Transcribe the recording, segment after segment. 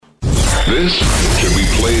This should be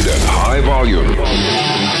played at high volume.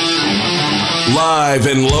 Live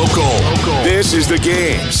and local. This is The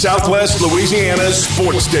Game, Southwest Louisiana's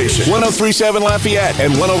sports station. 103.7 Lafayette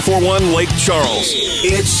and 104.1 Lake Charles.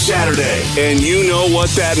 It's Saturday, and you know what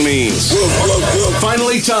that means.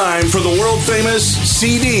 Finally time for the world-famous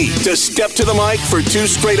CD to step to the mic for 2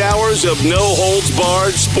 straight hours of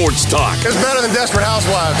no-holds-barred sports talk. It's better than Desperate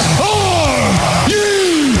Housewives. Are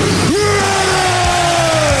you ready?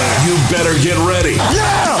 You better get ready.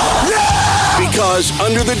 Yeah! Because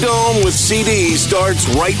Under the Dome with CD starts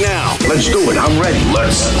right now. Let's do it. I'm ready.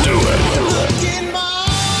 Let's do it. Look in my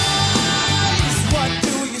eyes, what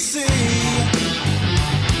do you see?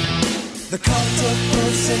 The cult of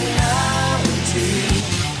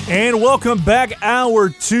personality. And welcome back. Hour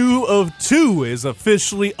 2 of 2 is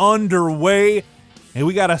officially underway. And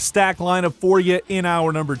we got a stacked lineup for you in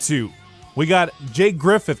hour number 2. We got Jake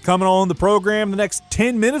Griffith coming on the program the next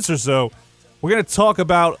 10 minutes or so. We're going to talk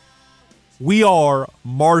about We Are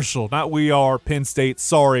Marshall, not We Are Penn State.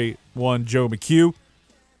 Sorry, one Joe McHugh.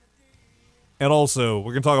 And also,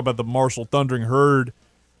 we're going to talk about the Marshall Thundering Herd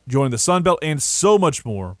joining the Sun Belt and so much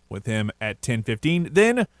more with him at 10:15.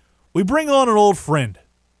 Then we bring on an old friend.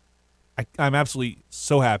 I'm absolutely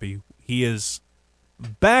so happy he is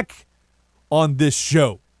back on this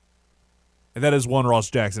show. And that is one Ross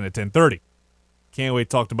Jackson at 10:30. Can't wait to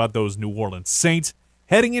talk about those New Orleans Saints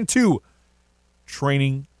heading into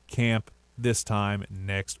training camp this time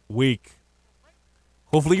next week.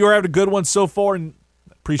 Hopefully you're having a good one so far, and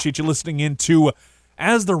appreciate you listening in to,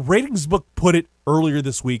 as the ratings book put it earlier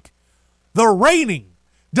this week, the reigning,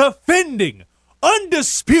 defending,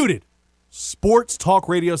 undisputed sports talk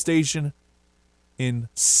radio station in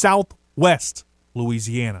Southwest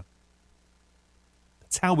Louisiana.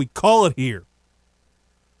 That's how we call it here.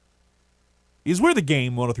 We're The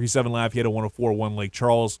Game, 103.7 Lafayette, 104.1 Lake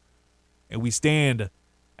Charles, and we stand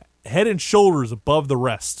head and shoulders above the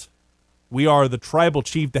rest. We are the tribal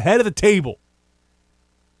chief, the head of the table.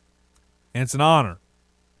 And it's an honor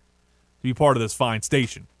to be part of this fine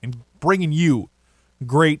station and bringing you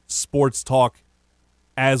great sports talk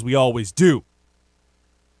as we always do.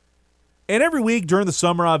 And every week during the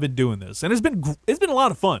summer I've been doing this, and it's been a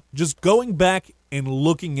lot of fun just going back and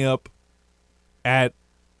looking up at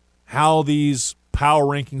how these power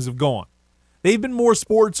rankings have gone. They've been more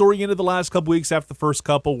sports-oriented the last couple weeks. After the first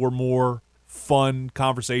couple were more fun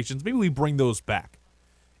conversations. Maybe we bring those back.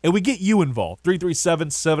 And we get you involved.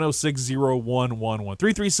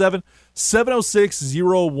 337-706-0111.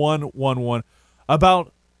 337-706-0111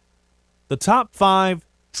 about the top 5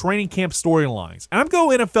 training camp storylines. And I'm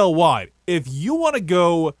going NFL-wide. If you want to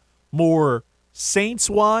go more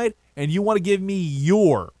Saints-wide and you want to give me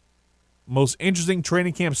your most interesting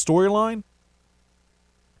training camp storyline,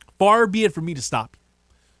 far be it for me to stop you.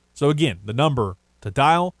 So again, the number to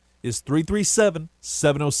dial is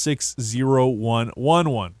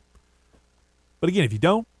 337-706-0111. But again, if you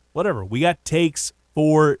don't, whatever. We got takes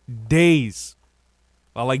for days,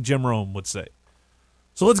 like Jim Rome would say.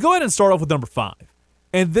 So let's go ahead and start off with number 5.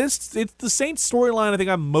 And it's the Saints storyline I think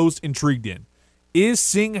I'm most intrigued in, is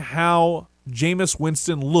seeing how Jameis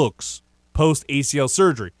Winston looks post ACL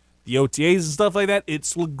surgery. The OTAs and stuff like that,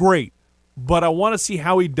 it's looked great. But I want to see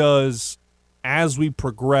how he does as we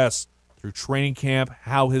progress through training camp,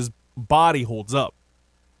 how his body holds up.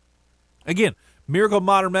 Again, miracle of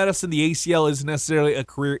modern medicine, the ACL isn't necessarily a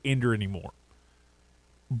career ender anymore.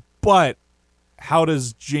 But how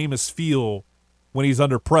does Jameis feel when he's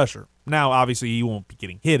under pressure? Now, obviously, he won't be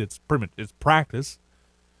getting hit. It's practice.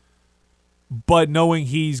 But knowing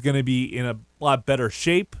he's going to be in a lot better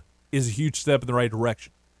shape is a huge step in the right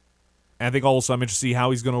direction. And I think also I'm interested to see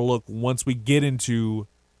how he's going to look once we get into,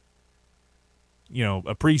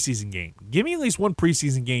 a preseason game. Give me at least one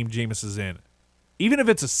preseason game Jameis is in. Even if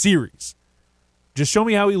it's a series. Just show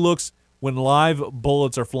me how he looks when live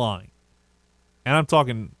bullets are flying. And I'm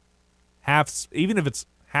talking even if it's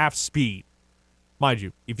half speed. Mind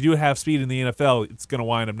you, if you do half speed in the NFL, it's going to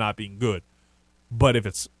wind up not being good. But if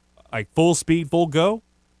it's like full speed, full go,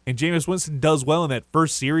 and Jameis Winston does well in that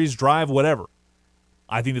first series, drive, whatever,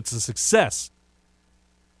 I think it's a success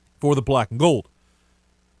for the black and gold.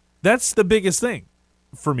 That's the biggest thing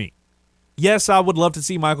for me. Yes, I would love to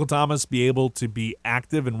see Michael Thomas be able to be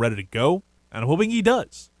active and ready to go, and I'm hoping he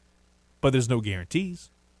does. But there's no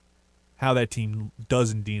guarantees how that team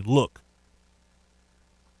does indeed look.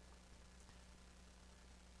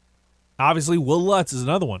 Obviously, Will Lutz is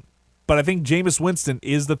another one. But I think Jameis Winston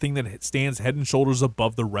is the thing that stands head and shoulders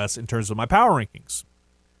above the rest in terms of my power rankings,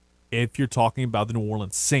 if you're talking about the New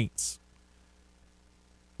Orleans Saints.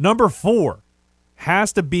 Number 4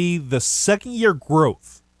 has to be the second-year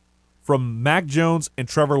growth from Mac Jones and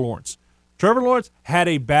Trevor Lawrence. Trevor Lawrence had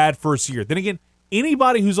a bad first year. Then again,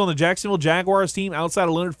 anybody who's on the Jacksonville Jaguars team outside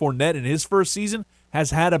of Leonard Fournette in his first season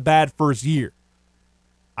has had a bad first year.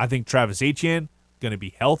 I think Travis Etienne going to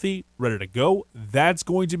be healthy, ready to go. That's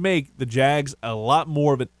going to make the Jags a lot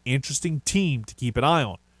more of an interesting team to keep an eye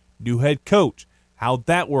on. New head coach, how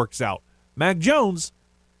that works out. Mac Jones,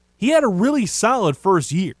 he had a really solid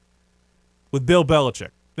first year with Bill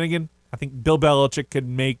Belichick. Then again, I think Bill Belichick could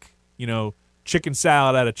make, chicken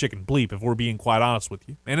salad out of chicken bleep, if we're being quite honest with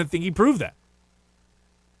you. And I think he proved that.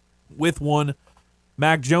 With one,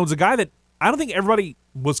 Mac Jones, a guy that I don't think everybody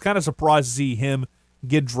was kind of surprised to see him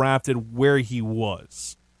get drafted where he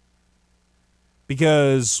was.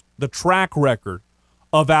 Because the track record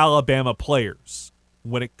of Alabama players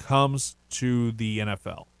when it comes to the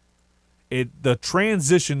NFL, the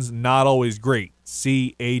transition's not always great.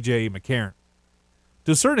 See A.J. McCarron.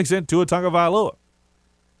 To a certain extent, Tua Tagovailoa.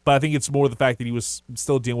 But I think it's more the fact that he was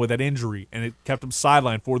still dealing with that injury, and it kept him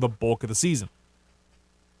sidelined for the bulk of the season.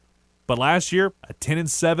 But last year, a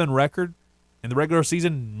 10-7 record in the regular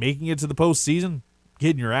season, making it to the postseason,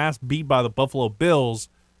 getting your ass beat by the Buffalo Bills,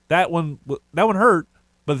 that one hurt.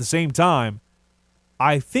 But at the same time,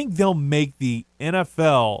 I think they'll make the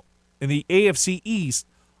NFL and the AFC East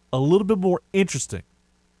a little bit more interesting.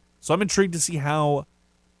 So I'm intrigued to see how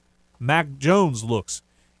Mac Jones looks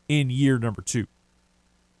in year number 2.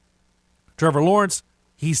 Trevor Lawrence,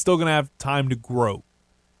 he's still going to have time to grow.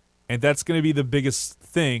 And that's going to be the biggest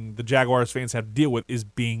thing the Jaguars fans have to deal with, is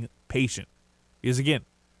being patient. Because again,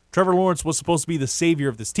 Trevor Lawrence was supposed to be the savior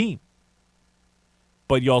of this team.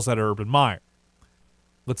 But you also had Urban Meyer.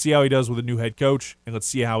 Let's see how he does with a new head coach, and let's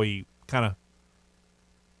see how he kind of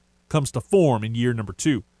comes to form in year number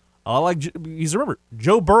 2. Remember,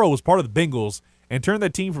 Joe Burrow was part of the Bengals and turned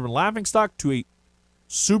that team from a laughingstock to a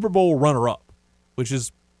Super Bowl runner-up, which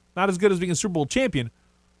is not as good as being a Super Bowl champion,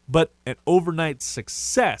 but an overnight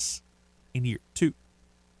success in year 2.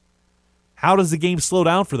 How does the game slow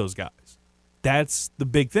down for those guys? That's the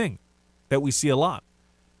big thing that we see a lot.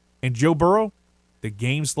 And Joe Burrow, the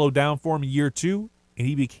game slowed down for him in year 2, and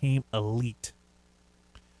he became elite.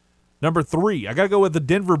 Number 3, I got to go with the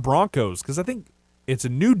Denver Broncos, because I think it's a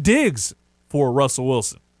new digs for Russell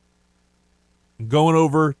Wilson. Going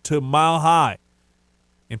over to Mile High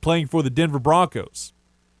and playing for the Denver Broncos.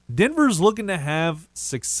 Denver's looking to have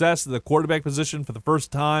success at the quarterback position for the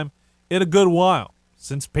first time in a good while,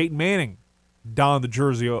 since Peyton Manning donned the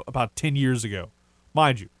jersey about 10 years ago.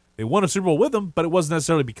 Mind you, they won a Super Bowl with him, but it wasn't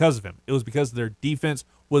necessarily because of him. It was because their defense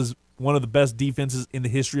was one of the best defenses in the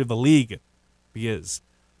history of the league. Because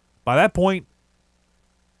by that point,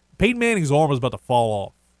 Peyton Manning's arm was about to fall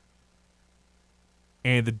off.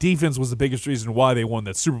 And the defense was the biggest reason why they won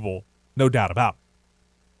that Super Bowl, no doubt about it.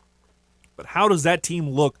 But how does that team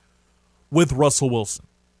look with Russell Wilson?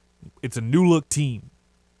 It's a new-look team.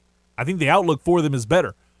 I think the outlook for them is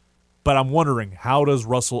better. But I'm wondering, how does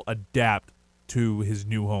Russell adapt to his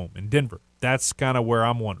new home in Denver? That's kind of where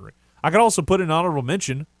I'm wondering. I could also put an honorable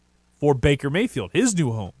mention for Baker Mayfield, his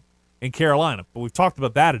new home in Carolina. But we've talked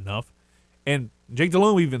about that enough. And Jake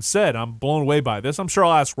Delhomme even said, I'm blown away by this. I'm sure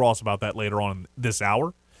I'll ask Ross about that later on in this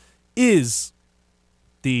hour. Is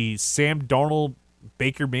the Sam Darnold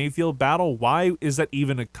Baker Mayfield battle, why is that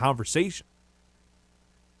even a conversation?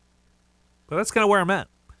 But that's kind of where I'm at.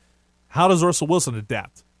 How does Russell Wilson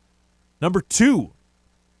adapt? Number 2,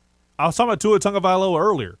 I was talking about Tua Tagovailoa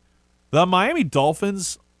earlier. The Miami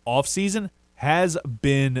Dolphins offseason has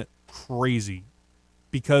been crazy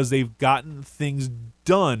because they've gotten things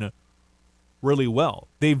done really well.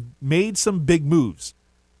 They've made some big moves.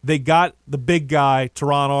 They got the big guy,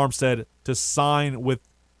 Teron Armstead, to sign with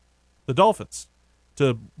the Dolphins to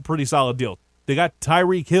a pretty solid deal. They got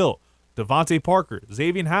Tyreek Hill, Devontae Parker,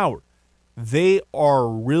 Xavier Howard. They are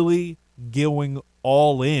really going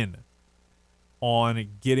all in on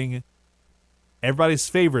getting everybody's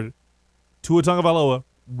favorite Tua Tagovailoa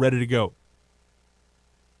ready to go.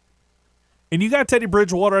 And you got Teddy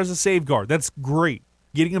Bridgewater as a safeguard. That's great.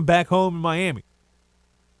 Getting him back home in Miami.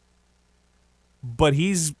 But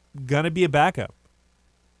he's going to be a backup.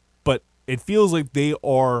 But it feels like they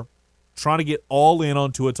are trying to get all in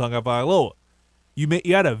on Tua Tagovailoa. You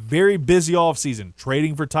had a very busy offseason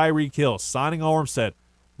trading for Tyreek Hill, signing Armstead,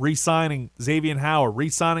 re-signing Xavier Howard,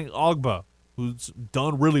 re-signing Ogba, who's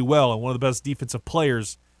done really well and one of the best defensive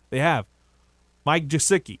players they have. Mike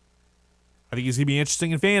Gesicki. I think he's going to be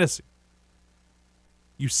interesting in fantasy.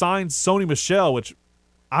 You signed Sony Michel, which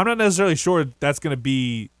I'm not necessarily sure that's going to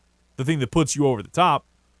be the thing that puts you over the top,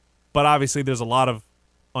 but obviously there's a lot of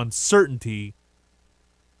uncertainty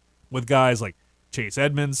with guys like Chase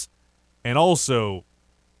Edmonds and also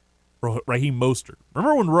Raheem Mostert.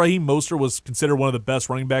 Remember when Raheem Mostert was considered one of the best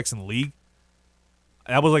running backs in the league?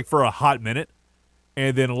 That was like for a hot minute.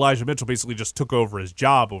 And then Elijah Mitchell basically just took over his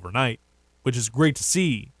job overnight, which is great to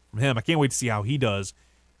see from him. I can't wait to see how he does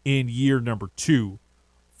in year number 2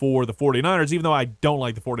 for the 49ers, even though I don't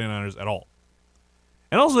like the 49ers at all.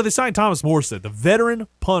 And also, they signed Thomas Morstead, the veteran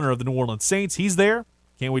punter of the New Orleans Saints. He's there.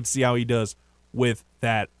 Can't wait to see how he does with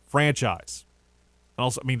that franchise. And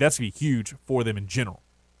also, I mean, that's going to be huge for them in general.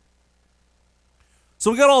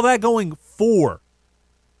 So we got all that going for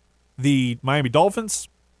the Miami Dolphins.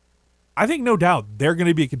 I think no doubt they're going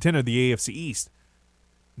to be a contender in the AFC East.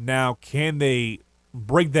 Now, can they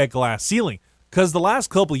break that glass ceiling? Because the last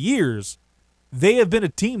couple of years, they have been a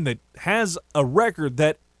team that has a record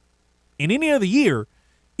that in any other year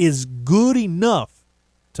is good enough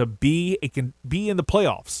to be in the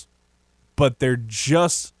playoffs. But they're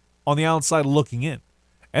just on the outside looking in.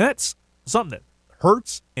 And that's something that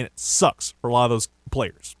hurts and it sucks for a lot of those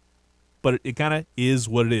players. But it kind of is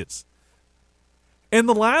what it is. And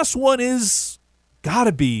the last one is got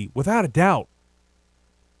to be, without a doubt,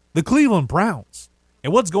 the Cleveland Browns.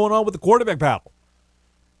 And what's going on with the quarterback battle?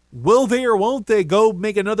 Will they or won't they go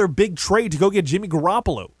make another big trade to go get Jimmy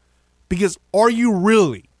Garoppolo? Because are you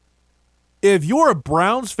really? If you're a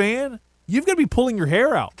Browns fan, you've got to be pulling your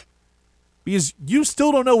hair out. Because you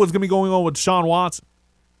still don't know what's going to be going on with Deshaun Watson.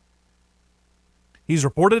 He's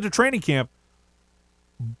reported to training camp,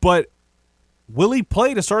 but will he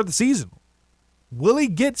play to start the season? Will he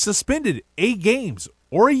get suspended 8 games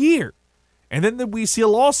or a year? And then we see a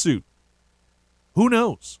lawsuit. Who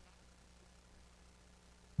knows?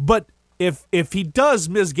 But if he does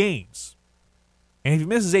miss games, and if he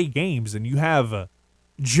misses 8 games, and you have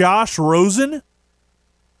Josh Rosen,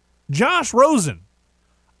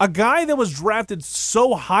 a guy that was drafted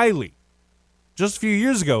so highly just a few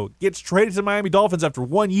years ago, gets traded to the Miami Dolphins after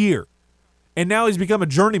 1 year, and now he's become a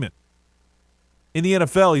journeyman in the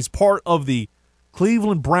NFL. He's part of the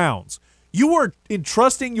Cleveland Browns. You are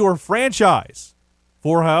entrusting your franchise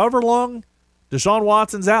for however long Deshaun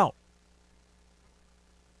Watson's out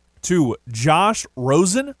to Josh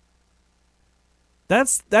Rosen.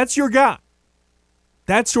 That's your guy.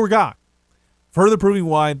 That's your guy. Further proving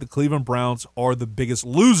why the Cleveland Browns are the biggest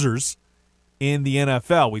losers in the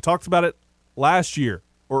NFL. We talked about it last year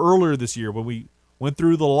or earlier this year when we went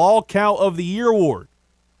through the Lolcow of the Year award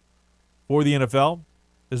for the NFL.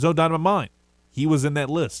 There's no doubt in my mind. He was in that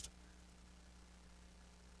list.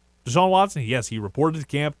 Deshaun Watson, yes, he reported to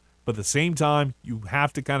camp, but at the same time, you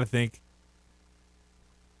have to kind of think,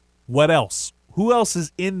 what else? Who else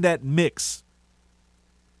is in that mix?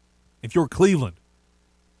 If you're Cleveland,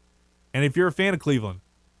 and if you're a fan of Cleveland,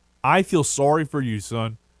 I feel sorry for you,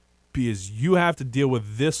 son, because you have to deal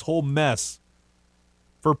with this whole mess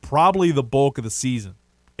for probably the bulk of the season,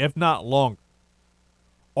 if not longer.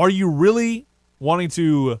 Are you really wanting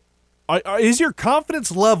to... Is your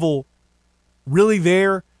confidence level really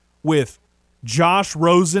there with Josh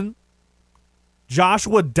Rosen,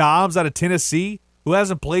 Joshua Dobbs out of Tennessee, who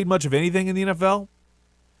hasn't played much of anything in the NFL,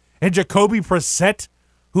 and Jacoby Brissett,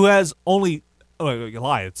 who has only...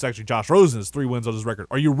 it's actually Josh Rosen has 3 wins on his record.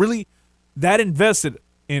 Are you really that invested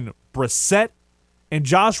in Brissett and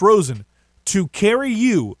Josh Rosen to carry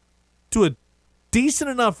you to a decent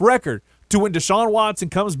enough record to when Deshaun Watson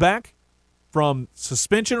comes back from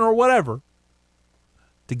suspension or whatever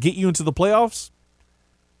to get you into the playoffs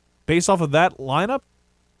based off of that lineup?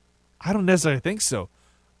 I don't necessarily think so.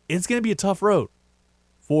 It's going to be a tough road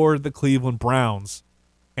for the Cleveland Browns,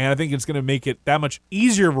 and I think it's going to make it that much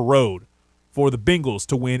easier of a road for the Bengals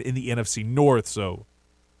to win in the NFC North. So,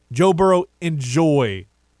 Joe Burrow, enjoy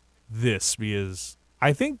this, because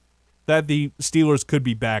I think that the Steelers could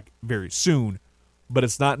be back very soon, but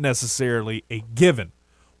it's not necessarily a given.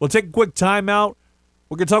 We'll take a quick timeout.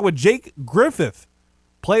 We're going to talk with Jake Griffith,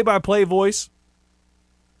 play-by-play voice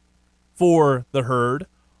for the Herd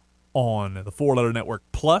on the 4-Letter Network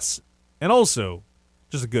Plus, and also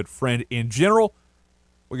just a good friend in general.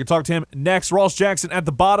 We're going to talk to him next. Ross Jackson at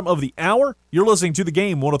the bottom of the hour. You're listening to The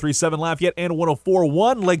Game, 103.7 Lafayette and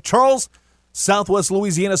 104.1 Lake Charles, Southwest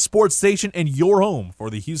Louisiana sports station, and your home for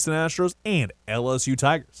the Houston Astros and LSU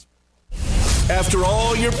Tigers. After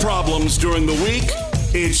all your problems during the week,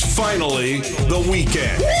 it's finally the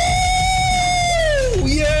weekend. Woo!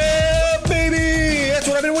 Yeah, baby! That's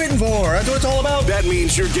what I've been waiting for. That's what it's all about. That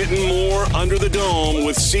means you're getting more under the dome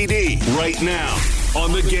with CD right now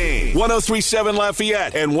on The Game. 103.7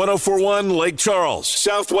 Lafayette and 104.1 Lake Charles,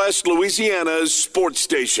 Southwest Louisiana's sports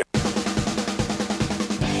station.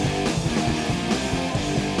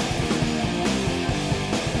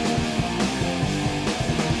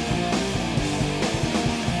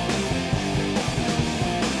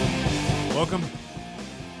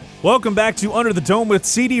 Welcome back to Under the Dome with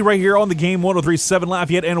CD right here on the game. 103.7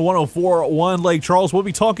 Lafayette and 104.1 Lake Charles. We'll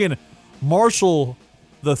be talking Marshall,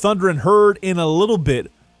 the Thunder and Herd in a little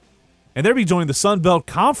bit. And they'll be joining the Sun Belt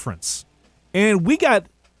Conference. And we got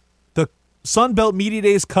the Sun Belt Media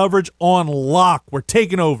Days coverage on lock. We're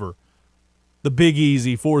taking over the Big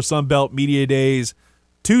Easy for Sun Belt Media Days,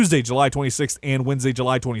 Tuesday, July 26th and Wednesday,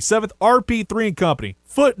 July 27th. RP3 and Company,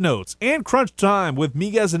 Footnotes, and Crunch Time with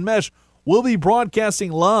Miguez and Mesh will be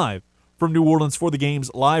broadcasting live from New Orleans for the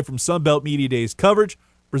games, live from Sun Belt Media Days coverage,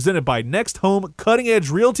 presented by Next Home, Cutting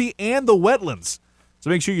Edge Realty, and the Wetlands.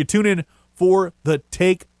 So make sure you tune in for the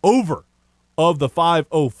takeover of the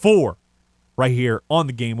 504 right here on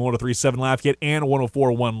the game. 103.7 Lafayette and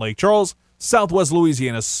 104.1 Lake Charles, Southwest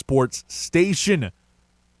Louisiana sports station.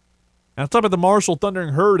 Now, talk about the Marshall Thunder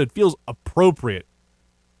and Herd. It feels appropriate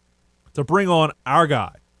to bring on our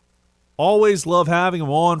guy. Always love having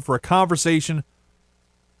him on for a conversation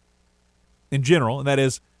in general, and that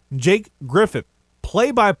is Jake Griffith,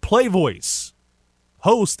 play-by-play voice,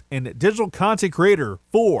 host and digital content creator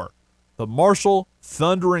for the Marshall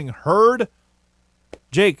Thundering Herd.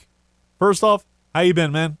 Jake, first off, how you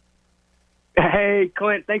been, man? Hey,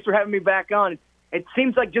 Clint, thanks for having me back on. It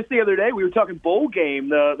seems like just the other day we were talking bowl game,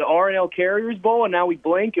 the R&L Carriers Bowl, and now we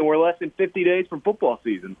blink and we're less than 50 days from football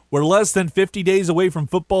season. We're less than 50 days away from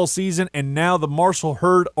football season, and now the Marshall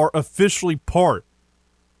Herd are officially part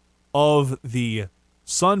of the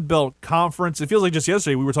Sun Belt Conference. It feels like just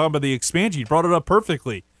yesterday we were talking about the expansion. You brought it up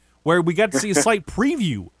perfectly, where we got to see a slight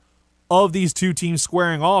preview of these two teams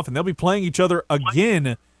squaring off, and they'll be playing each other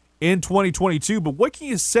again in 2022. But what can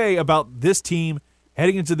you say about this team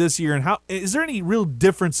heading into this year, and how is there any real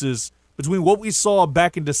differences between what we saw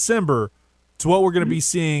back in December to what we're going to be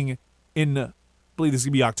seeing in, I believe this is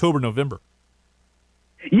going to be October, November?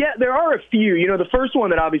 Yeah, there are a few. You know, the first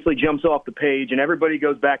one that obviously jumps off the page, and everybody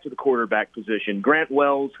goes back to the quarterback position. Grant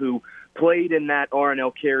Wells, who played in that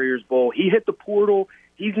R&L Carriers Bowl, he hit the portal.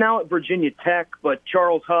 He's now at Virginia Tech, but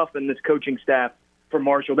Charles Huff and this coaching staff for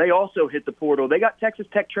Marshall, they also hit the portal. They got Texas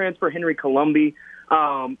Tech transfer Henry Colombi.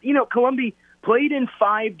 Colombi played in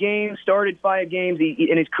 5 games, started 5 games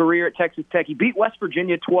in his career at Texas Tech. He beat West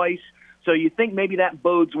Virginia twice, so you think maybe that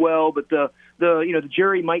bodes well. But the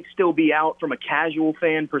jury might still be out from a casual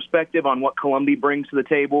fan perspective on what Colombi brings to the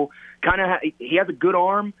table. He has a good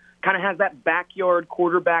arm. Kind of has that backyard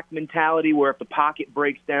quarterback mentality where if the pocket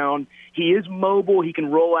breaks down, he is mobile. He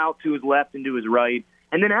can roll out to his left and to his right.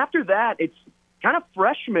 And then after that, it's kind of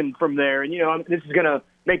freshman from there. And this is going to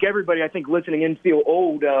make everybody, I think, listening in feel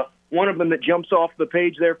old. One of them that jumps off the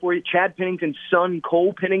page there for you, Chad Pennington's son,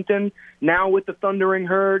 Cole Pennington, now with the Thundering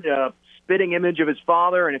Herd, spitting image of his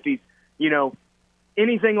father. And if he's,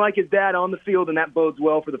 anything like his dad on the field, and that bodes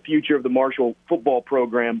well for the future of the Marshall football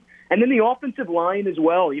program. And then the offensive line as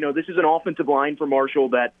well. This is an offensive line for Marshall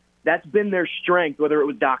that's been their strength, whether it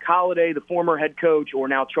was Doc Holliday, the former head coach, or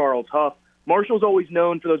now Charles Huff. Marshall's always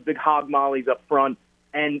known for those big hog mollies up front.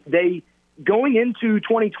 And they, going into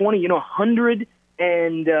 2020, 100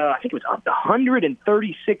 and I think it was up to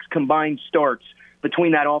 136 combined starts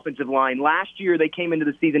between that offensive line. Last year, they came into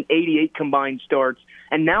the season 88 combined starts.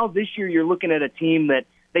 And now this year, you're looking at a team that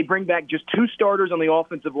they bring back just 2 starters on the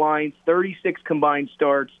offensive line, 36 combined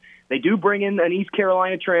starts. They do bring in an East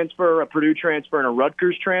Carolina transfer, a Purdue transfer, and a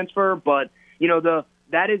Rutgers transfer. But,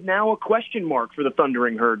 that is now a question mark for the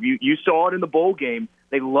Thundering Herd. You saw it in the bowl game.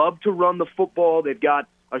 They love to run the football. They've got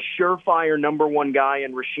a surefire number 1 guy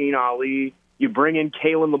in Rasheen Ali. You bring in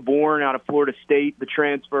Kalen LeBourne out of Florida State, the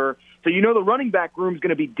transfer. So the running back room is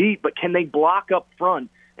going to be deep, but can they block up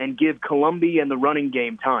front and give Colombi and the running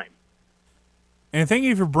game time? And thank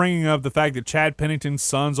you for bringing up the fact that Chad Pennington's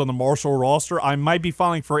son's on the Marshall roster. I might be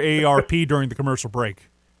filing for AARP during the commercial break.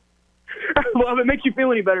 Well, if it makes you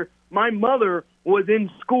feel any better, my mother was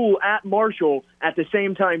in school at Marshall at the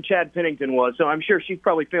same time Chad Pennington was, so I'm sure she's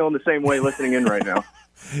probably feeling the same way listening in right now.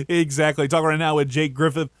 Exactly. Talking right now with Jake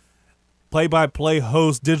Griffith, play-by-play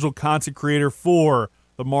host, digital content creator for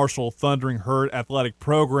the Marshall Thundering Herd athletic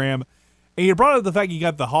program. And you brought up the fact you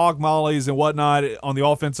got the hog mollies and whatnot on the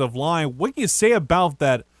offensive line. What can you say about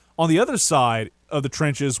that on the other side of the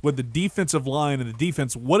trenches with the defensive line and the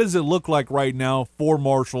defense? What does it look like right now for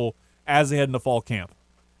Marshall as they head into fall camp?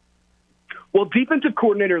 Well, defensive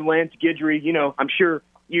coordinator Lance Guidry, I'm sure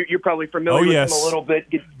you're probably familiar with him a little bit.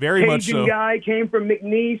 Very much so. Cajun guy, came from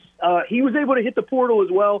McNeese. He was able to hit the portal as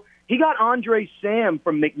well. He got Andre Sam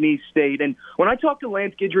from McNeese State. And when I talked to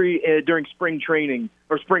Lance Guidry during spring training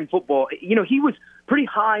or spring football, he was pretty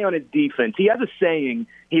high on his defense. He has a saying,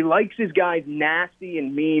 he likes his guys nasty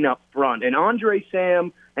and mean up front. And Andre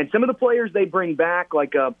Sam and some of the players they bring back,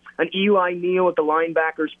 like an Eli Neal at the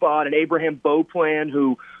linebacker spot, and Abraham Beauplan,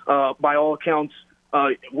 who, by all accounts,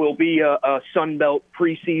 will be a Sun Belt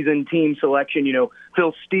preseason team selection. You know,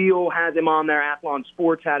 Phil Steele has him on there. Athlon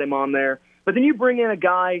Sports had him on there. But then you bring in a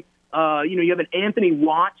guy, you have an Anthony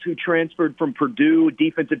Watts who transferred from Purdue,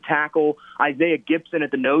 defensive tackle. Isaiah Gibson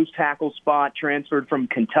at the nose tackle spot, transferred from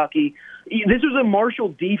Kentucky. This was a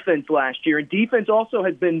Marshall defense last year, and defense also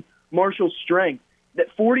has been Marshall's strength. That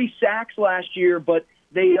 40 sacks last year, but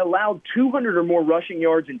they allowed 200 or more rushing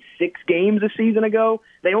yards in 6 games a season ago.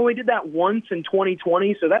 They only did that once in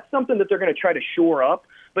 2020, so that's something that they're going to try to shore up.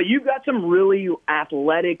 But you've got some really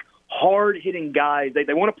athletic, hard-hitting guys.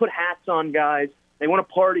 They want to put hats on guys. They want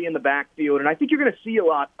to party in the backfield, and I think you're going to see a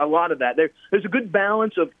lot of that. There's a good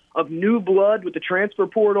balance of new blood with the transfer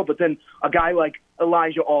portal, but then a guy like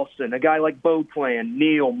Elijah Alston, a guy like Beauplan,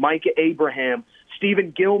 Neal, Micah Abraham,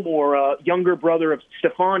 Stephen Gilmore, younger brother of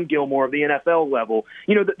Stephon Gilmore of the NFL level.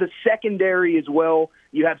 You know, the secondary as well,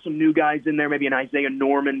 you have some new guys in there, maybe an Isaiah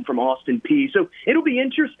Norman from Austin Peay. So it'll be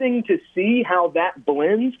interesting to see how that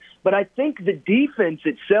blends, but I think the defense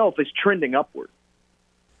itself is trending upward.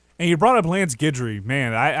 And you brought up Lance Guidry.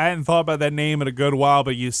 Man, I hadn't thought about that name in a good while,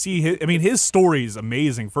 but you see his story is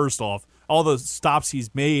amazing, first off. All the stops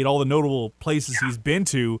he's made, all the notable places he's been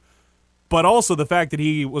to, but also the fact that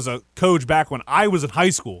he was a coach back when I was in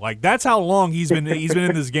high school. Like, that's how long he's been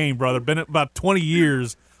in this game, brother. Been about 20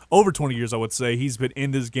 years, over 20 years, I would say, he's been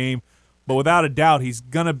in this game. But without a doubt, he's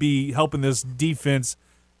going to be helping this defense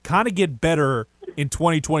kind of get better in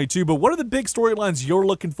 2022. But what are the big storylines you're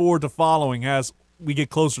looking forward to following as we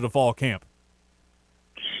get closer to fall camp?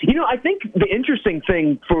 You know, I think the interesting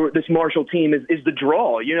thing for this Marshall team is the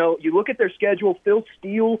draw. You know, you look at their schedule. Phil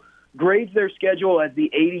Steele grades their schedule as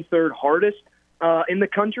the 83rd hardest in the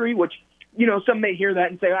country, which, you know, some may hear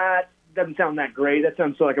that and say, that doesn't sound that great. That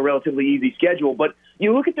sounds like a relatively easy schedule. But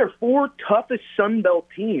you look at their 4 toughest Sun Belt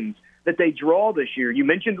teams that they draw this year. You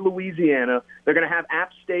mentioned Louisiana. They're going to have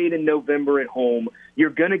App State in November at home. You're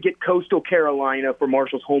going to get Coastal Carolina for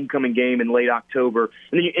Marshall's homecoming game in late October.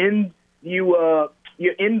 And then you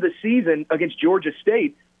end the season against Georgia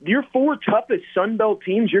State. Your 4 toughest Sun Belt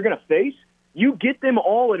teams you're going to face, you get them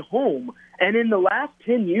all at home. And in the last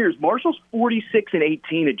 10 years, Marshall's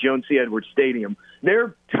 46-18 at Joan C. Edwards Stadium.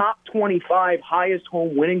 Their top 25 highest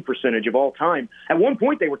home winning percentage of all time. At one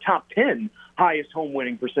point, they were top 10 highest home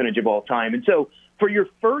winning percentage of all time. And so for your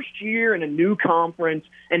first year in a new conference,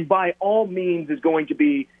 and by all means is going to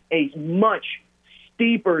be a much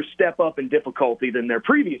steeper step up in difficulty than their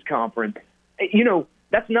previous conference, you know,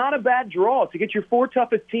 that's not a bad draw. To get your 4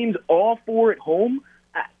 toughest teams all 4 at home,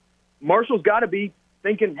 Marshall's got to be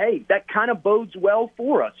thinking, hey, that kind of bodes well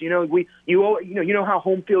for us. You know how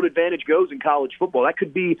home field advantage goes in college football. That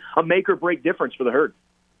could be a make or break difference for the Herd.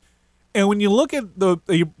 And when you look at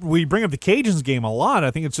we bring up the Cajuns game a lot,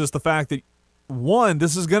 I think it's just the fact that, one,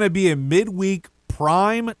 this is going to be a midweek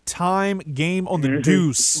prime time game on the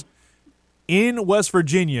Deuce in West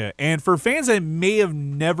Virginia. And for fans that may have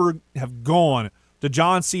never have gone to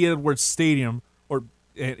John C. Edwards Stadium, or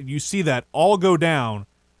you see that all go down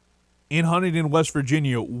in Huntington, West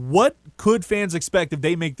Virginia, what could fans expect if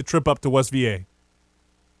they make the trip up to West VA?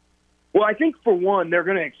 Well, I think, for one, they're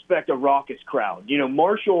going to expect a raucous crowd. You know,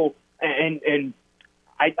 Marshall, and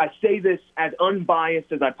I say this as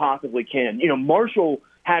unbiased as I possibly can. You know, Marshall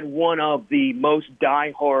had one of the most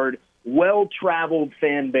diehard, well-traveled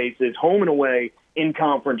fan bases, home and away, in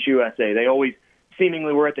Conference USA. They always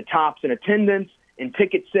seemingly were at the tops in attendance, in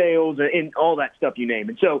ticket sales, and all that stuff you name.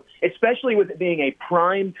 And so, especially with it being a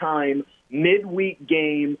prime-time, midweek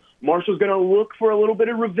game, Marshall's going to look for a little bit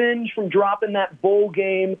of revenge from dropping that bowl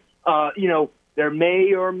game. You know, there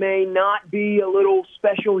may or may not be a little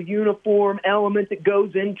special uniform element that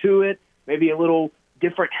goes into it, maybe a little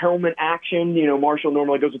different helmet action. You know, Marshall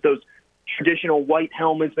normally goes with those traditional white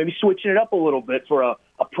helmets, maybe switching it up a little bit for a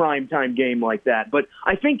primetime game like that. But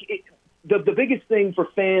I think the biggest thing for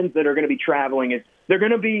fans that are going to be traveling is they're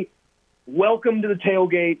going to be welcome to the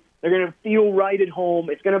tailgate. They're going to feel right at home.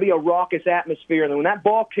 It's going to be a raucous atmosphere. And then when that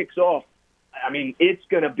ball kicks off, I mean, it's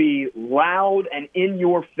going to be loud and in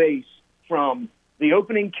your face from the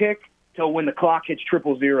opening kick till when the clock hits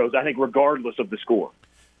triple zeros, I think, regardless of the score.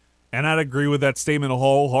 And I'd agree with that statement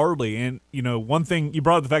wholeheartedly. And, you know, one thing, you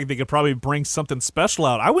brought up the fact that they could probably bring something special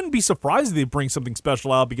out. I wouldn't be surprised if they bring something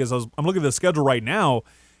special out, because I'm looking at the schedule right now,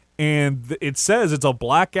 and it says it's a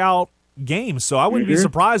blackout game. So I wouldn't be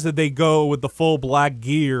surprised that they go with the full black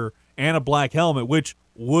gear and a black helmet, which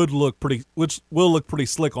will look pretty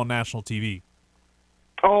slick on national TV.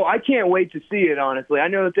 Oh, I can't wait to see it, honestly. I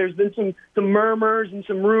know that there's been some murmurs and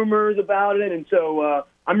some rumors about it, and so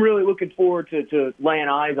I'm really looking forward to laying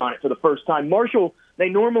eyes on it for the first time. Marshall, they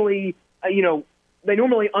normally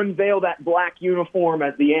unveil that black uniform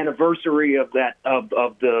as the anniversary of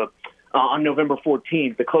the on November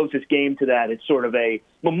 14th. The closest game to that, it's sort of a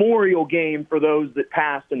memorial game for those that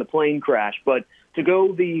passed in the plane crash. But to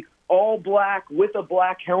go the all black with a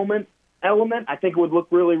black helmet element, I think it would look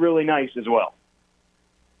really, really nice as well.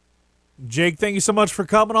 Jake, thank you so much for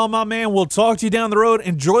coming on, my man. We'll talk to you down the road.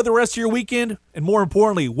 Enjoy the rest of your weekend, and more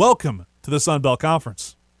importantly, welcome to the Sun Belt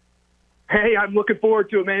Conference. Hey, I'm looking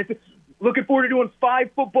forward to it, man. Looking forward to doing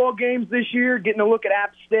 5 football games this year, getting a look at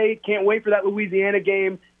App State. Can't wait for that Louisiana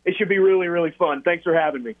game. It should be really, really fun. Thanks for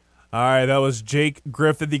having me. All right, that was Jake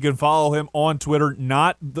Griffith. You can follow him on Twitter,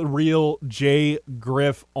 not the real Jay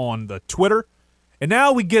Griff on the Twitter. And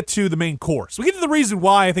now we get to the main course. We get to the reason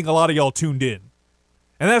why I think a lot of y'all tuned in.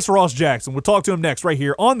 And that's Ross Jackson. We'll talk to him next right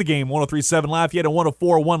here on the game, 103.7 Lafayette and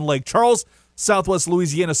 104.1 Lake Charles, Southwest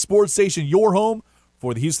Louisiana Sports Station, your home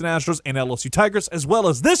for the Houston Astros and LSU Tigers, as well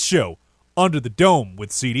as this show, Under the Dome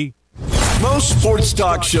with CD. Most sports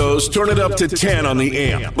talk shows turn it up to 10 on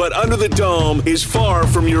the amp, but Under the Dome is far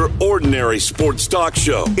from your ordinary sports talk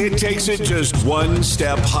show. It takes it just one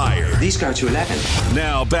step higher. These go to 11.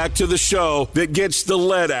 Now back to the show that gets the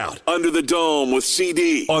lead out. Under the Dome with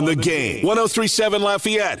CD on the game. 103.7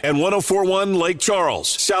 Lafayette and 104.1 Lake Charles,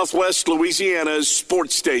 Southwest Louisiana's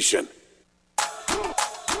sports station.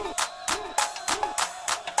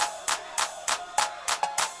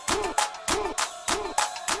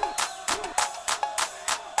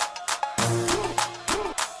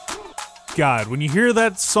 God, when you hear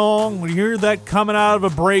that song, when you hear that coming out of a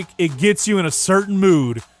break, it gets you in a certain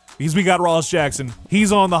mood. Because we got Ross Jackson.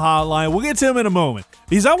 He's on the hotline. We'll get to him in a moment.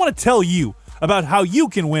 Because I want to tell you about how you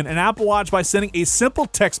can win an Apple Watch by sending a simple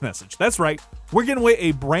text message. That's right. We're giving away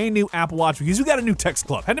a brand new Apple Watch because we got a new text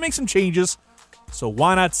club. Had to make some changes. So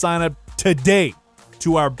why not sign up today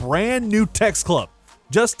to our brand new text club?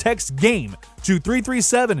 Just text GAME to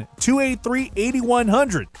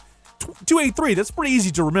 337-283-8100. 283, that's pretty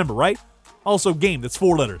easy to remember, right? Also, GAME, that's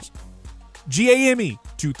 4 letters. GAME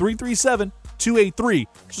to 337-283.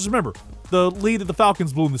 Just remember, the lead that the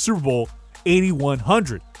Falcons blew in the Super Bowl,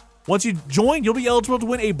 8100. Once you join, you'll be eligible to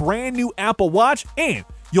win a brand new Apple Watch, and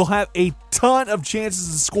you'll have a ton of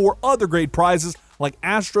chances to score other great prizes like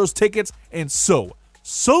Astros tickets and so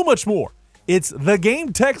much more. It's the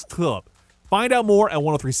Game Text Club. Find out more at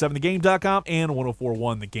 1037thegame.com and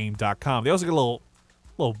 1041thegame.com. They also get a little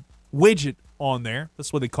widget on there,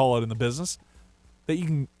 that's what they call it in the business, that you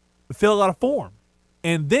can fill out a form.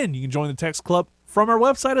 And then you can join the text club from our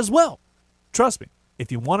website as well. Trust me,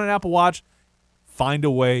 if you want an Apple Watch, find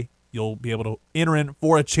a way. You'll be able to enter in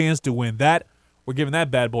for a chance to win that. We're giving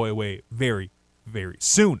that bad boy away very, very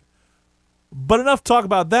soon. But enough talk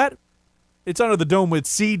about that. It's Under the Dome with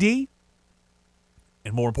CD.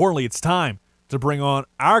 And more importantly, it's time to bring on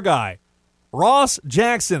our guy, Ross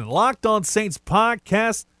Jackson, Locked On Saints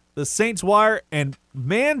podcast, the Saints Wire, and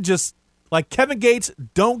man, just like Kevin Gates,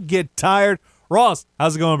 don't get tired. Ross,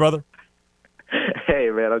 how's it going, brother? Hey,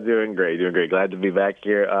 man, I'm doing great. Glad to be back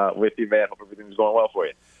here with you, man. Hope everything's going well for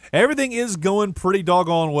you. Everything is going pretty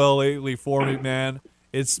doggone well lately for me, man.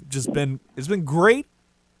 It's been great.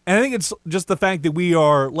 And I think it's just the fact that we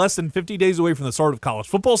are less than 50 days away from the start of college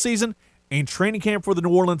football season, and training camp for the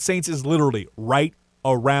New Orleans Saints is literally right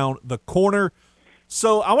around the corner.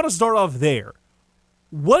 So I want to start off there.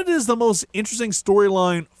 What is the most interesting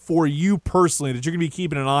storyline for you personally that you're going to be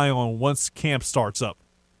keeping an eye on once camp starts up?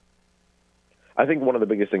 I think one of the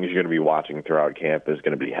biggest things you're going to be watching throughout camp is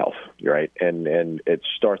going to be health, right? And it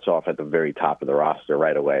starts off at the very top of the roster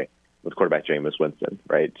right away with quarterback Jameis Winston,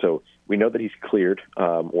 right? So we know that he's cleared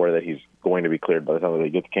or that he's going to be cleared by the time that he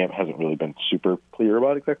gets to camp. Hasn't really been super clear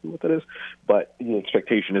about exactly what that is, but the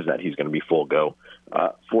expectation is that he's going to be full go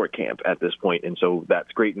for camp at this point. And so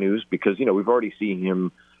that's great news because, we've already seen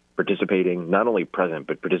him participating, not only present,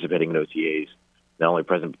 but participating in OTAs, not only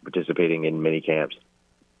present, but participating in mini camps.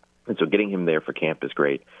 And so getting him there for camp is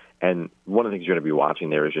great. And one of the things you're going to be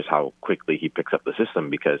watching there is just how quickly he picks up the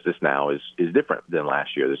system because this now is different than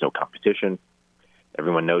last year. There's no competition.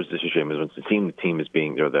 Everyone knows this is Jameis Winston's team. The team is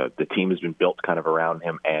the team has been built kind of around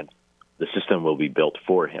him, and the system will be built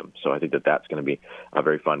for him. So I think that that's going to be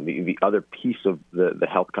very fun. The other piece of the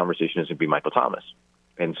health conversation is going to be Michael Thomas.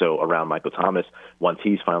 And so around Michael Thomas, once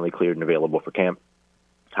he's finally cleared and available for camp,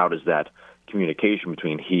 how does that communication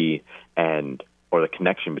between or the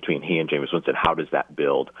connection between he and Jameis Winston, how does that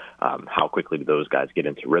build? How quickly do those guys get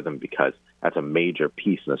into rhythm? Because that's a major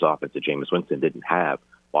piece in this offense that Jameis Winston didn't have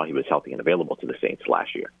while he was healthy and available to the Saints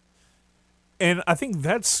last year. And I think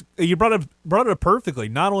you brought it up perfectly.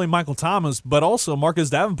 Not only Michael Thomas, but also Marcus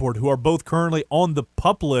Davenport, who are both currently on the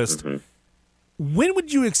PUP list. Mm-hmm. When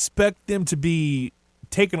would you expect them to be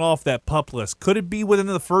taken off that PUP list? Could it be within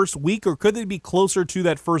the first week, or could they be closer to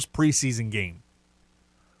that first preseason game?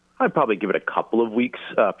 I'd probably give it a couple of weeks,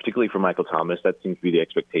 particularly for Michael Thomas. That seems to be the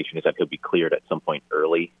expectation, is that he'll be cleared at some point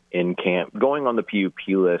early in camp. Going on the PUP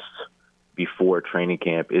list before training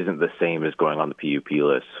camp isn't the same as going on the PUP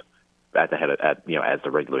list as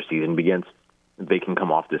the regular season begins. They can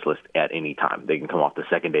come off this list at any time. They can come off the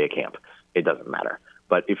second day of camp. It doesn't matter.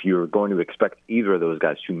 But if you're going to expect either of those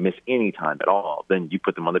guys to miss any time at all, then you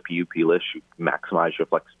put them on the PUP list, you maximize your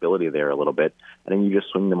flexibility there a little bit, and then you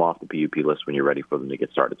just swing them off the PUP list when you're ready for them to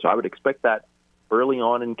get started. So I would expect that early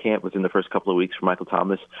on in camp, within the first couple of weeks for Michael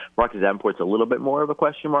Thomas. Marcus Davenport's a little bit more of a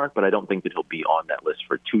question mark, but I don't think that he'll be on that list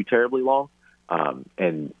for too terribly long.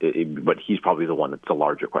 But he's probably the one that's the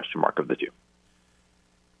larger question mark of the two.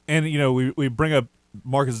 And, we bring up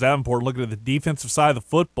Marcus Davenport, looking at the defensive side of the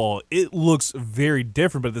football. It looks very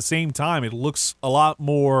different, but at the same time, it looks a lot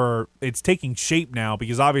more, it's taking shape now,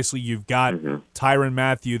 because obviously you've got Tyrann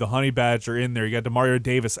Mathieu, the Honey Badger, in there. You got Demario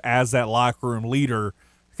Davis as that locker room leader,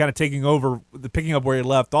 kind of taking over, picking up where he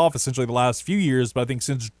left off essentially the last few years. But I think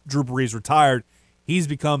since Drew Brees retired, he's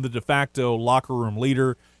become the de facto locker room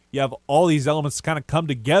leader. You have all these elements kind of come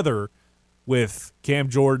together with Cam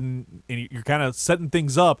Jordan, and you're kind of setting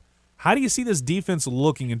things up. How do you see this defense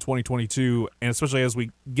looking in 2022, and especially as we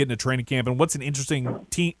get into training camp? And what's an interesting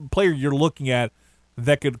player you're looking at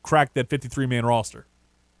that could crack that 53-man roster?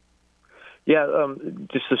 Yeah,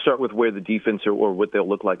 just to start with where the defense or what they'll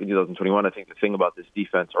look like in 2021, I think the thing about this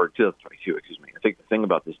defense, or 2022, excuse me, I think the thing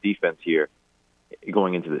about this defense here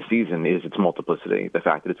going into the season is its multiplicity, the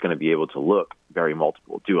fact that it's going to be able to look very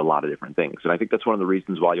multiple, do a lot of different things. And I think that's one of the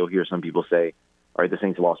reasons why you'll hear some people say, all right, the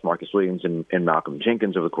Saints lost Marcus Williams and Malcolm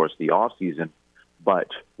Jenkins over the course of the offseason, but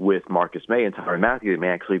with Marcus May and Tyrann Mathieu, it may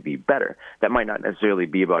actually be better. That might not necessarily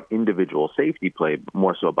be about individual safety play, but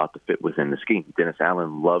more so about the fit within the scheme. Dennis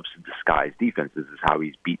Allen loves to disguise defenses. This is how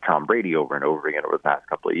he's beat Tom Brady over and over again over the past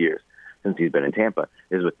couple of years since he's been in Tampa,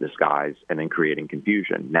 is with disguise and then creating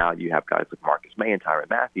confusion. Now you have guys like Marcus May and Tyrann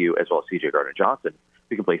Mathieu, as well as C.J. Gardner-Johnson,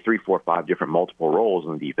 who can play 3, 4, 5 different multiple roles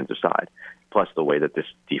on the defensive side. Plus the way that this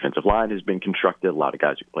defensive line has been constructed, a lot of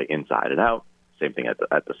guys who can play inside and out, same thing at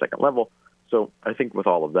the second level. So I think with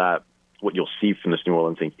all of that, what you'll see from this New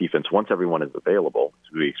Orleans Saints defense, once everyone is available,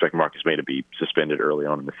 so we expect Marcus May to be suspended early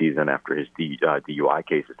on in the season after his DUI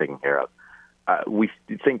case is taken care of. We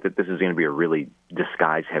think that this is going to be a really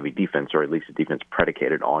disguise-heavy defense, or at least a defense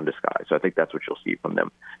predicated on disguise. So I think that's what you'll see from them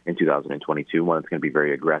in 2022, one that's going to be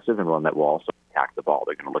very aggressive and one that will also attack the ball.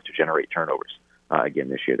 They're going to look to generate turnovers again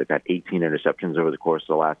this year. They've had 18 interceptions over the course of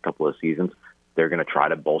the last couple of seasons. They're going to try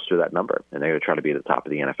to bolster that number, and they're going to try to be at the top of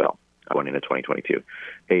the NFL going into 2022.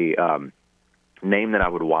 A name that I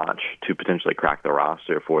would watch to potentially crack the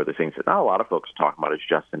roster for the Saints that not a lot of folks are talking about is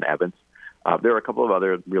Justin Evans. There are a couple of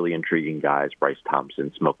other really intriguing guys, Bryce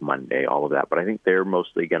Thompson, Smoke Monday, all of that, but I think they're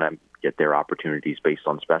mostly going to get their opportunities based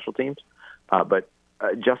on special teams. But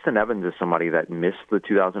Justin Evans is somebody that missed the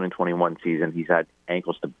 2021 season. He's had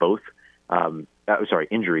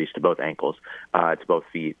injuries to both ankles, to both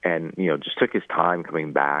feet, and just took his time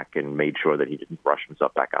coming back and made sure that he didn't rush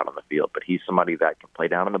himself back out on the field. But he's somebody that can play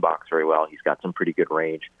down in the box very well. He's got some pretty good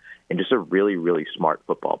range, and just a really, really smart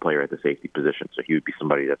football player at the safety position. So he would be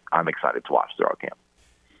somebody that I'm excited to watch throughout camp.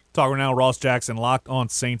 Talking now, Ross Jackson, Locked On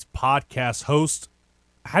Saints podcast host.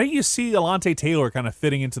 How do you see Alontae Taylor kind of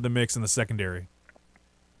fitting into the mix in the secondary?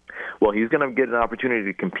 Well, he's going to get an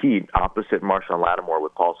opportunity to compete opposite Marshawn Lattimore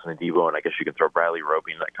with Paulson Adebo, and I guess you can throw Bradley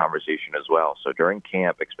Roby in that conversation as well. So during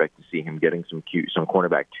camp, expect to see him getting some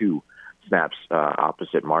cornerback 2 snaps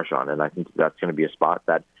opposite Marshawn, and I think that's going to be a spot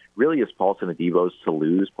that really is Paulson Adebo's to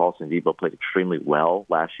lose. Paulson Adebo played extremely well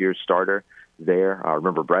last year's starter there.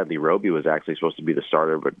 Remember, Bradley Roby was actually supposed to be the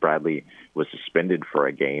starter, but Bradley was suspended for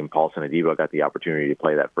a game. Paulson Adebo got the opportunity to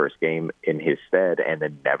play that first game in his stead and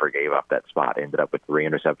then never gave up that spot. Ended up with 3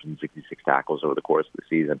 interceptions, 66 tackles over the course of the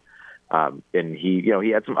season. And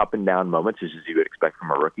he had some up and down moments, as you would expect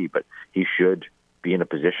from a rookie, but he should be in a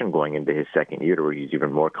position going into his second year where he's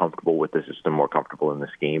even more comfortable with the system, more comfortable in the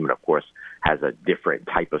scheme, and of course has a different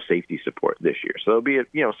type of safety support this year. So there'll be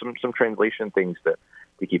some translation things to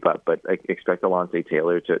keep up, but I expect Alontae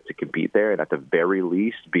Taylor to compete there and at the very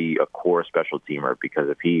least be a core special teamer, because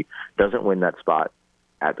if he doesn't win that spot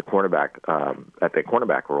at the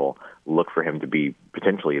cornerback role, look for him to be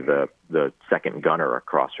potentially the second gunner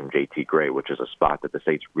across from JT Gray, which is a spot that the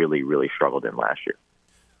Saints really, really struggled in last year.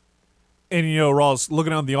 And, Ross,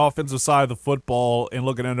 looking on the offensive side of the football and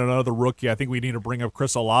looking at another rookie, I think we need to bring up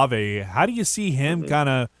Chris Olave. How do you see him kind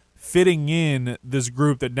of fitting in this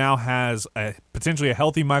group that now has potentially a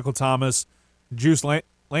healthy Michael Thomas, Juice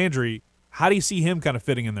Landry? How do you see him kind of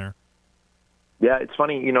fitting in there? Yeah, it's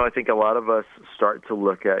funny. I think a lot of us start to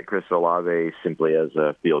look at Chris Olave simply as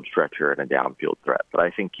a field stretcher and a downfield threat. But I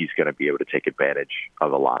think he's going to be able to take advantage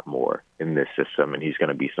of a lot more in this system, and he's going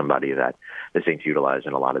to be somebody that the Saints utilize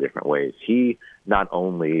in a lot of different ways. He not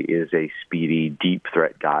only is a speedy, deep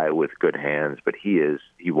threat guy with good hands, but he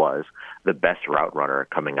was the best route runner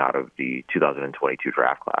coming out of the 2022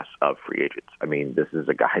 draft class of free agents. I mean, this is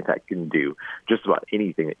a guy that can do just about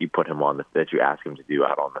anything that you put him on, that you ask him to do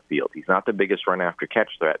out on the field. He's not the biggest run after catch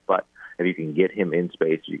threat, but if you can get him in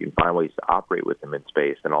space, you can find ways to operate with him in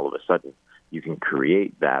space, then all of a sudden you can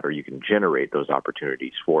create that, or you can generate those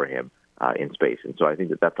opportunities for him in space. And so I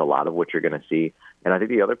think that that's a lot of what you're going to see. And I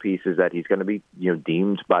think the other piece is that he's going to be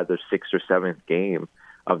deemed by the 6th or 7th game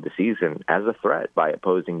of the season as a threat by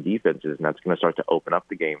opposing defenses, and that's going to start to open up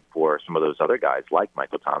the game for some of those other guys like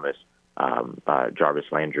Michael Thomas, Jarvis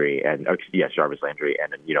Landry, and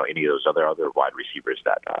any of those other wide receivers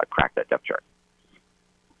that crack that depth chart.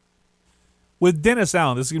 With Dennis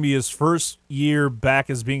Allen, this is going to be his first year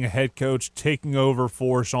back as being a head coach, taking over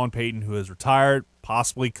for Sean Payton, who has retired,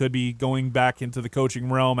 possibly could be going back into the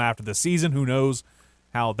coaching realm after the season. Who knows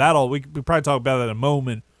how that'll – we could probably talk about that in a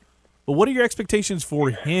moment. But what are your expectations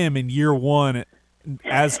for him in year one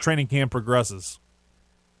as training camp progresses?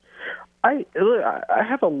 I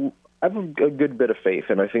have a good bit of faith,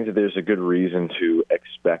 and I think that there's a good reason to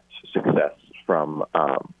expect success from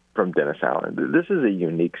Dennis Allen. This is a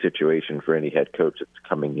unique situation for any head coach that's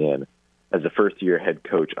coming in as a first-year head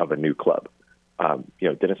coach of a new club.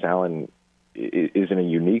 Dennis Allen is in a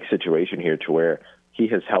unique situation here to where he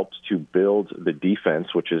has helped to build the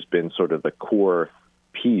defense, which has been sort of the core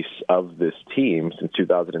piece of this team since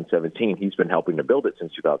 2017. He's been helping to build it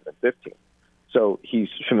since 2015. So he's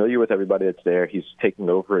familiar with everybody that's there. He's taking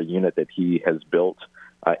over a unit that he has built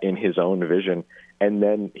in his own vision. And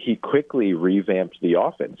then he quickly revamped the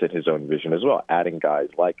offense in his own vision as well, adding guys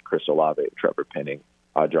like Chris Olave, Trevor Penning,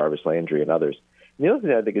 Jarvis Landry, and others. And the other thing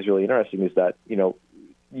that I think is really interesting is that,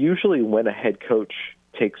 usually when a head coach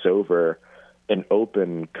takes over an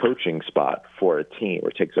open coaching spot for a team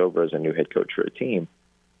or takes over as a new head coach for a team,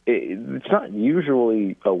 it's not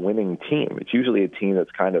usually a winning team. It's usually a team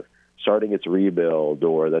that's kind of starting its rebuild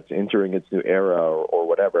or that's entering its new era or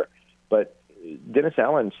whatever. But Dennis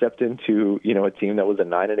Allen stepped into, a team that was a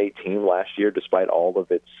 9-8 team last year, despite all of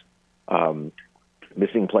its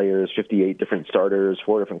missing players, 58 different starters,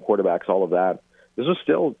 4 different quarterbacks, all of that. This was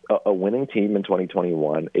still a winning team in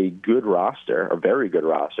 2021, a good roster, a very good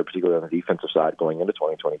roster, particularly on the defensive side going into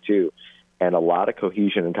 2022, and a lot of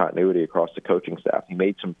cohesion and continuity across the coaching staff. He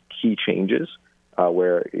made some key changes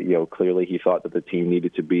where, clearly he thought that the team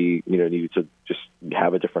needed to just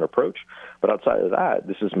have a different approach. But outside of that,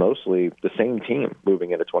 this is mostly the same team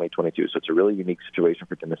moving into 2022. So it's a really unique situation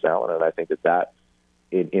for Dennis Allen, and I think that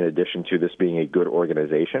in addition to this being a good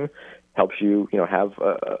organization, helps you, have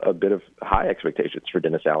a bit of high expectations for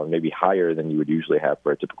Dennis Allen, maybe higher than you would usually have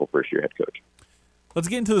for a typical first-year head coach. Let's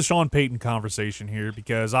get into the Sean Payton conversation here,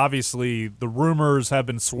 because obviously the rumors have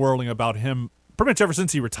been swirling about him pretty much ever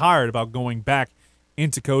since he retired about going back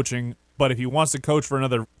into coaching. But if he wants to coach for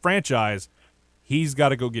another franchise, he's got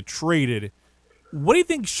to go get traded. What do you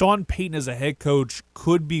think Sean Payton as a head coach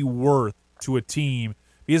could be worth to a team?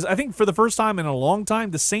 Because I think for the first time in a long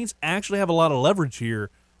time, the Saints actually have a lot of leverage here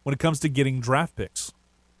when it comes to getting draft picks.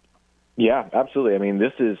 Yeah, absolutely. I mean,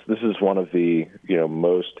 this is one of the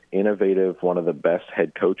most innovative, one of the best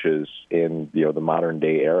head coaches in the modern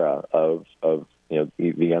day era of the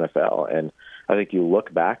NFL. And I think you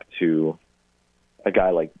look back to a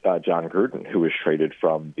guy like John Gruden, who was traded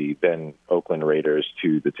from the then Oakland Raiders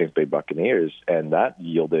to the Tampa Bay Buccaneers, and that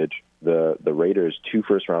yielded the Raiders 2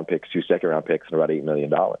 first-round picks, 2 second-round picks, and about $8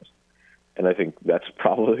 million. And I think that's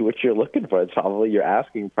probably what you're looking for. It's probably your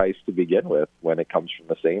asking price to begin with when it comes from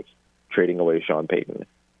the Saints trading away Sean Payton.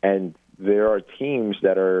 And there are teams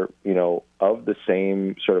that are, of the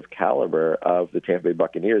same sort of caliber of the Tampa Bay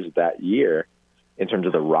Buccaneers that year in terms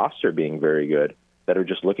of the roster being very good, that are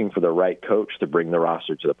just looking for the right coach to bring the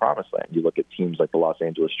roster to the promised land. You look at teams like the Los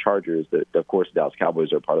Angeles Chargers, that, of course, Dallas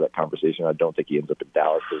Cowboys are part of that conversation. I don't think he ends up in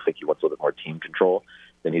Dallas. I think he wants a little bit more team control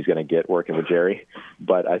than he's going to get working with Jerry.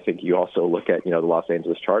 But I think you also look at, the Los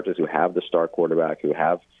Angeles Chargers, who have the star quarterback, who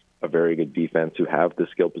have a very good defense, who have the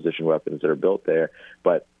skill position weapons that are built there,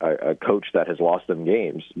 but a coach that has lost them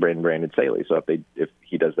games, Brandon Staley. So if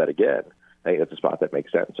he does that again, I think that's a spot that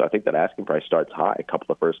makes sense. So I think that asking price starts high,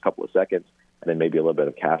 the first couple of seconds, and then maybe a little bit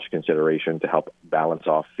of cash consideration to help balance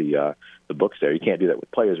off the books there. You can't do that with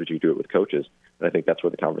players, but you do it with coaches, and I think that's where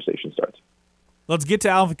the conversation starts. Let's get to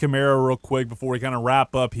Alvin Kamara real quick before we kind of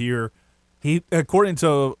wrap up here. He, according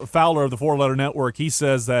to Fowler of the Four Letter Network, he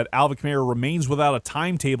says that Alvin Kamara remains without a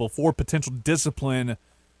timetable for potential discipline.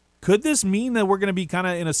 Could this mean that we're going to be kind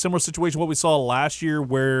of in a similar situation to what we saw last year,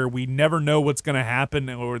 where we never know what's going to happen,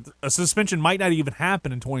 or a suspension might not even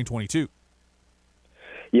happen in 2022?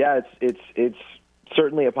 Yeah, it's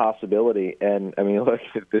certainly a possibility. And I mean, look,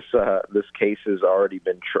 this case has already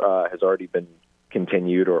been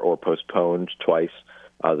continued or postponed twice.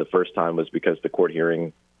 The first time was because the court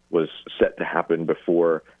hearing was set to happen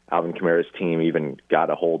before Alvin Kamara's team even got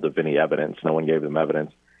a hold of any evidence. No one gave them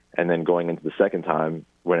evidence. And then going into the second time,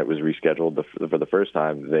 when it was rescheduled for the first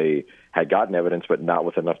time, they had gotten evidence, but not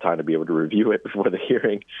with enough time to be able to review it before the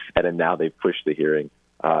hearing. And then now they've pushed the hearing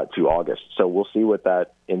to August. So we'll see what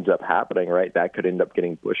that ends up happening, right? That could end up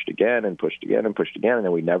getting pushed again and pushed again and pushed again, and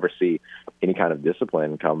then we never see any kind of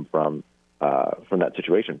discipline come from that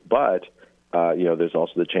situation. But there's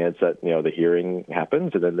also the chance that the hearing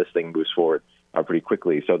happens and then this thing moves forward pretty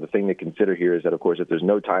quickly. So the thing to consider here is that, of course, if there's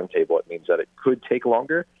no timetable, it means that it could take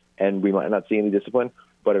longer and we might not see any discipline.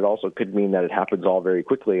 But it also could mean that it happens all very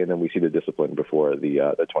quickly, and then we see the discipline before the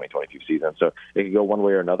 2022 season. So it could go one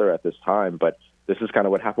way or another at this time. But this is kind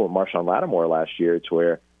of what happened with Marshawn Lattimore last year, to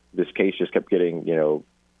where this case just kept getting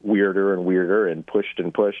weirder and weirder and pushed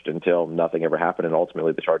until nothing ever happened, and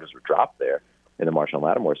ultimately the charges were dropped there in the Marshawn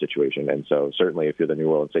Lattimore situation. And so certainly if you're the New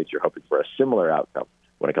Orleans Saints, you're hoping for a similar outcome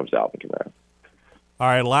when it comes to Alvin Kamara. All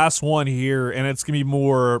right, last one here, and it's going to be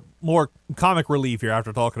more comic relief here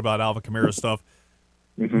after talking about Alvin Kamara stuff.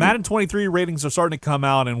 Mm-hmm. Madden 23 ratings are starting to come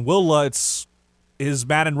out, and Will Lutz, his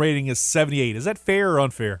Madden rating is 78. Is that fair or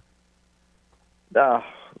unfair?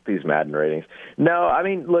 These Madden ratings. No, I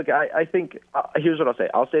mean, look, I think here's what I'll say.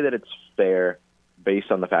 I'll say that it's fair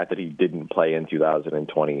based on the fact that he didn't play in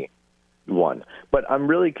 2021. But I'm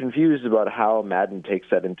really confused about how Madden takes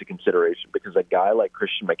that into consideration, because a guy like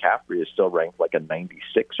Christian McCaffrey is still ranked like a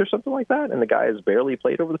 96 or something like that, and the guy has barely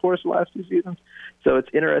played over the course of the last 2 seasons. So it's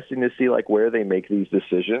interesting to see where they make these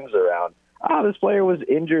decisions around, this player was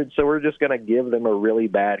injured, so we're just going to give them a really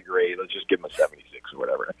bad grade. Let's just give him a 76 or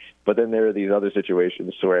whatever. But then there are these other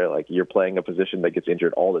situations where you're playing a position that gets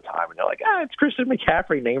injured all the time, and you're like, it's Christian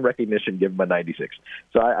McCaffrey, name recognition, give him a 96.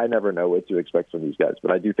 So I never know what to expect from these guys,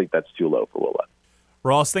 but I do think that's too low for Will Lutz.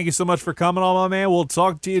 Ross, thank you so much for coming on, my man. We'll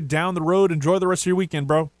talk to you down the road. Enjoy the rest of your weekend,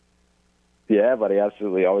 bro. Yeah, buddy,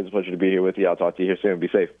 absolutely. Always a pleasure to be here with you. I'll talk to you here soon. Be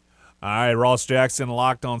safe. All right, Ross Jackson,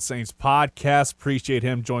 Locked On Saints podcast. Appreciate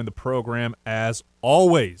him joining the program as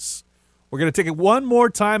always. We're going to take it one more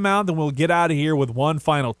time out, then we'll get out of here with one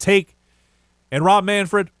final take. And Rob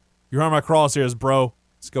Manfred, you're on my crosshairs, bro.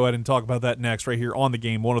 Let's go ahead and talk about that next right here on the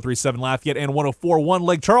game. 103.7 Lafayette and 104.1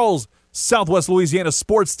 Lake Charles, Southwest Louisiana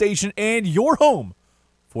sports station, and your home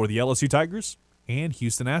for the LSU Tigers and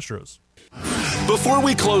Houston Astros. Before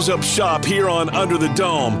we close up shop here on Under the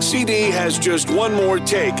Dome, CD has just one more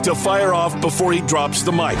take to fire off before he drops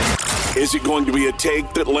the mic. Is it going to be a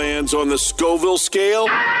take that lands on the Scoville scale?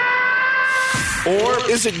 Or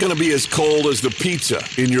is it going to be as cold as the pizza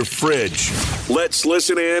in your fridge? Let's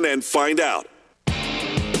listen in and find out.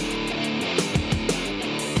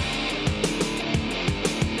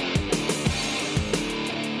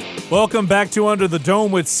 Welcome back to Under the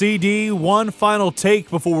Dome with CD. One final take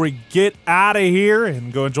before we get out of here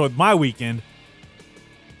and go enjoy my weekend.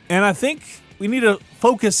 And I think we need to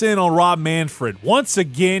focus in on Rob Manfred. Once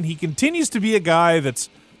again, he continues to be a guy that's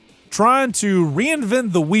trying to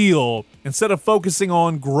reinvent the wheel instead of focusing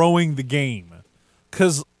on growing the game.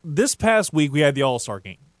 Because this past week we had the All-Star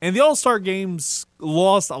Game. And the All-Star Game's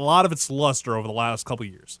lost a lot of its luster over the last couple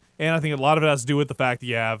years. And I think a lot of it has to do with the fact that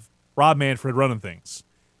you have Rob Manfred running things.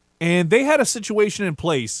 And they had a situation in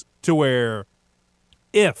place to where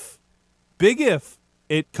if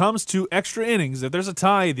it comes to extra innings, if there's a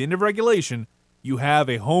tie at the end of regulation, you have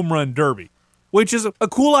a home run derby, which is a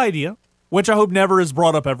cool idea, which I hope never is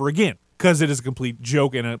brought up ever again, because it is a complete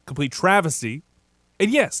joke and a complete travesty.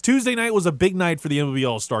 And yes, Tuesday night was a big night for the MLB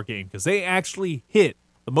All-Star Game, because they actually hit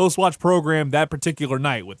the most watched program that particular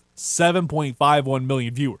night with 7.51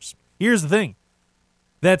 million viewers. Here's the thing.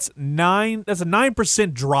 That's a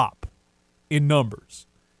 9% drop in numbers.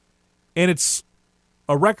 And it's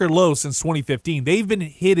a record low since 2015. They've been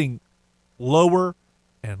hitting lower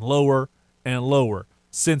and lower and lower.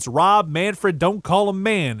 Since Rob Manfred, don't call him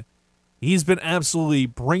man, he's been absolutely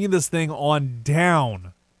bringing this thing on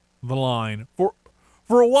down the line for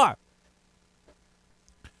a while.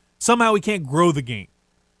 somehow he can't grow the game.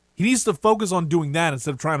 He needs to focus on doing that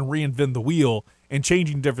instead of trying to reinvent the wheel and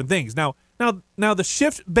changing different things. Now the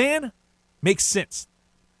shift ban makes sense.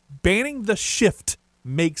 Banning the shift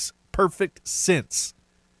makes perfect sense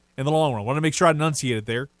in the long run. I want to make sure I enunciated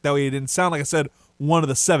there. That way it didn't sound like I said one of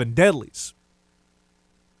the 7 deadlies.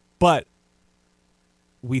 But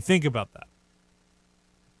we think about that.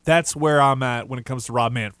 That's where I'm at when it comes to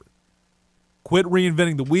Rob Manfred. Quit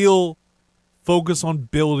reinventing the wheel. Focus on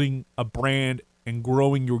building a brand and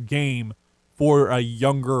growing your game for a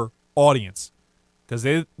younger audience. Because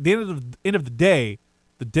at the end of the day,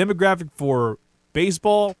 the demographic for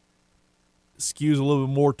baseball skews a little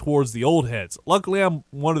bit more towards the old heads. Luckily, I'm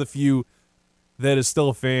one of the few that is still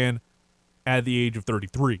a fan at the age of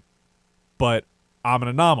 33. But I'm an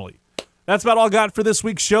anomaly. That's about all I got for this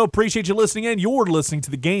week's show. Appreciate you listening in. You're listening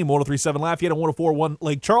to The Game, 103.7 Lafayette and 104.1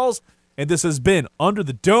 Lake Charles. And this has been Under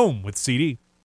the Dome with CD.